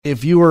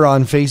If you were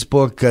on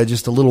Facebook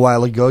just a little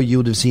while ago, you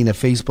would have seen a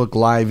Facebook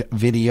Live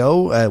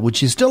video,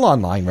 which is still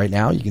online right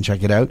now. You can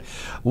check it out,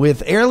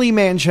 with Ayrlea,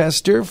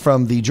 Manchester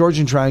from the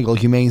Georgian Triangle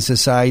Humane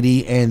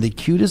Society and the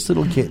cutest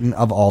little kitten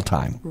of all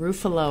time.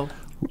 Ruffio.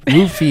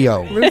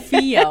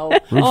 Rufio.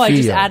 Oh, I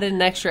just added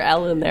an extra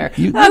L in there.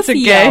 That's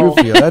okay.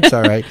 Rufio, that's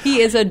all right. He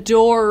is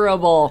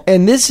adorable.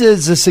 And this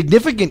is a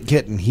significant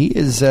kitten. He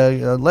is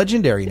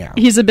legendary now.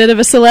 He's a bit of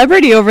a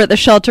celebrity over at the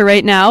shelter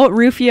right now.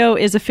 Rufio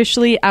is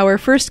officially our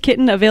first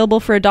kitten available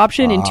for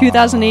adoption in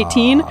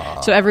 2018,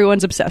 so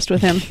everyone's obsessed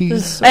with him.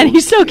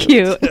 He's so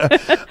cute.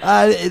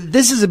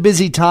 This is a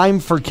busy time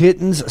for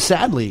kittens,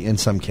 sadly, in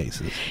some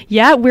cases.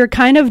 Yeah, we're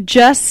kind of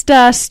just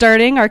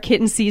starting our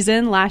kitten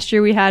season. Last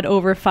year we had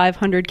over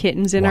 500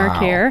 kittens in our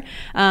care.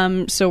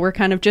 So we're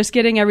kind of just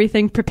getting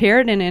everything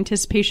prepared in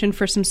anticipation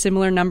for some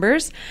similar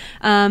numbers.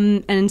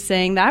 And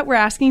saying that, we're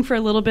asking for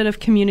a little bit of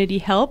community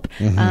help.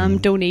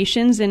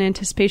 Donations in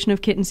anticipation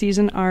of kitten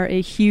season are a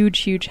huge,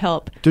 huge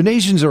help.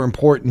 Donations are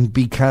important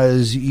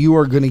because you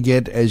are going to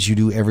get, as you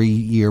do every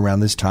year around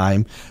this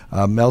time,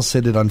 Mel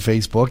said it on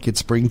Facebook, it's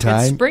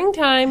springtime. It's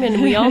springtime,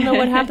 and we all know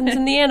what happens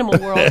in the animal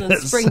world in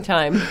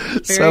springtime.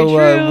 Very so true.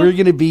 We're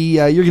going to be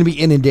you're going to be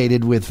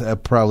inundated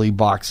with probably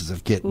boxes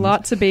of kittens.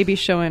 Lots of babies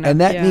showing up. And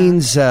that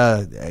means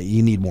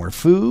you need more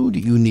food.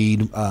 You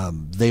need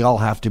they all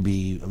have to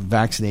be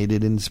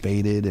vaccinated and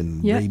spaded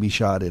and rabies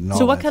shotted and all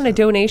that. So what kind of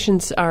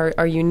donations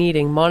are you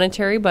needing?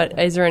 Monetary, but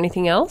is there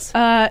anything else?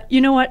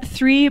 You know what?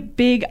 3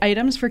 big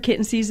items for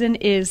kitten season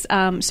is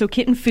so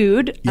kitten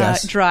food,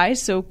 dry,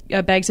 so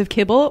bags of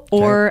kibble,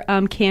 or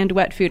canned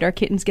wet food. Our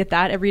kittens get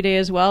that every day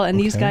as well, and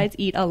these guys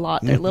eat a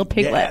lot. They're little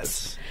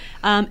piglets.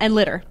 And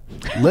litter.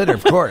 Litter,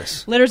 of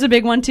course. Litter's a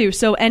big one, too.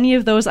 So any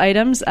of those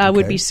items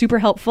would be super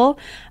helpful.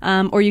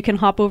 Or you can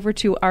hop over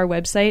to our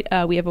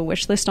website. We have a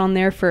wish list on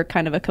there for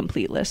kind of a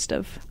complete list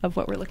of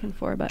what we're looking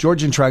for. But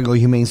Georgian Triangle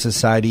Humane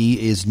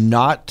Society is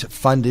not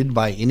funded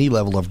by any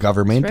level of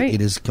government. That's right.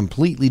 It is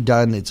completely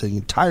done. It's an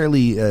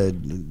entirely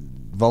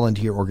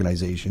volunteer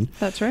organization.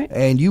 That's right.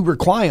 And you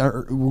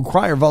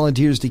require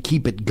volunteers to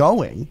keep it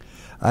going.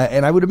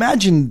 And I would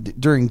imagine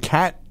during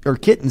cat or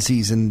kitten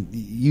season,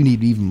 you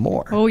need even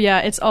more. Oh, yeah.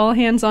 It's all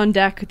hands on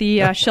deck.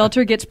 The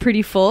shelter gets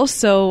pretty full,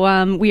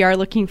 so we are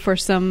looking for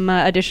some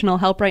additional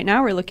help right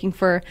now. We're looking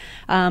for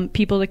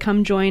people to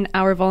come join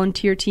our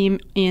volunteer team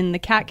in the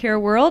cat care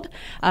world.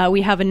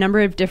 We have a number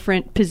of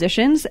different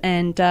positions,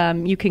 and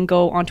you can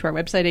go onto our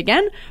website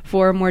again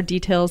for more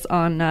details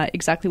on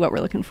exactly what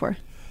we're looking for.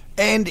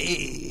 And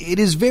it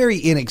is very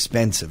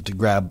inexpensive to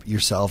grab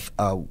yourself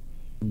a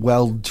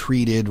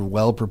well-treated,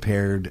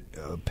 well-prepared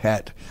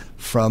pet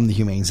from the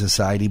Humane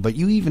Society, but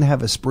you even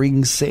have a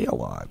spring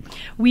sale on.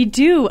 We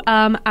do.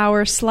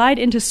 Our slide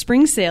into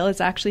spring sale is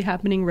actually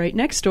happening right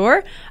next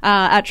door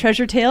at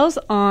Treasure Tales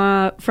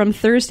from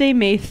Thursday,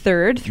 May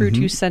 3rd through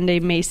to Sunday,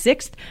 May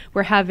 6th.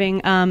 We're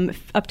having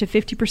up to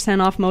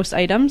 50% off most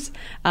items,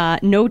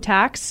 no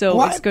tax.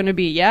 So it's going to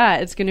be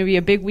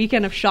a big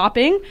weekend of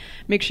shopping.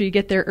 Make sure you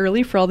get there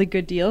early for all the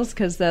good deals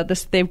because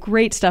they have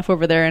great stuff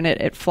over there, and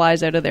it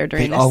flies out of there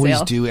during the sale. They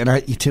always do,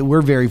 and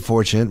we're very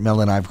fortunate, Mel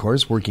and I, of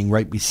course, working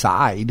right beside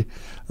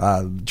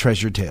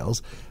Treasure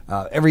Tales.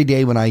 Every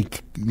day when I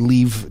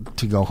leave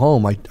to go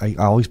home, I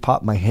always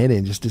pop my head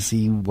in just to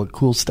see what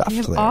cool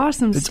stuff's there.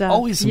 Awesome it's stuff. It's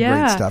always some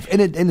great stuff,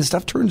 and the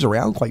stuff turns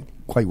around quite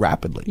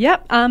rapidly.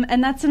 Yep,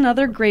 and that's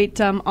another great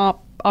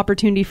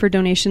opportunity for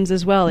donations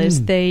as well.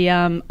 Is they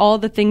all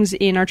the things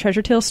in our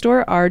Treasure Tales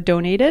store are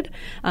donated,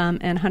 and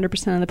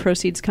 100% of the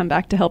proceeds come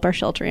back to help our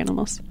shelter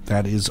animals.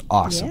 That is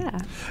awesome. Yeah.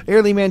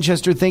 Ayrlea,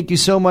 Manchester, thank you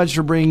so much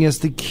for bringing us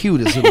the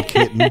cutest little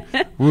kitten,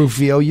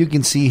 Rufio. You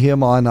can see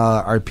him on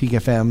our Peak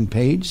FM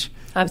page.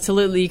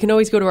 Absolutely. You can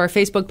always go to our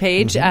Facebook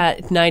page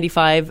at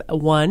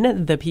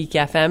 95.1 The Peak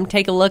FM.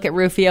 Take a look at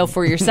Ruffio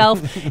for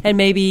yourself, and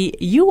maybe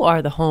you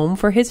are the home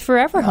for his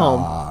forever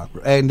home.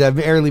 And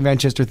Ayrlea,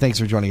 Manchester, thanks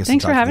for joining us.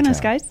 Thanks for having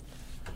us, guys.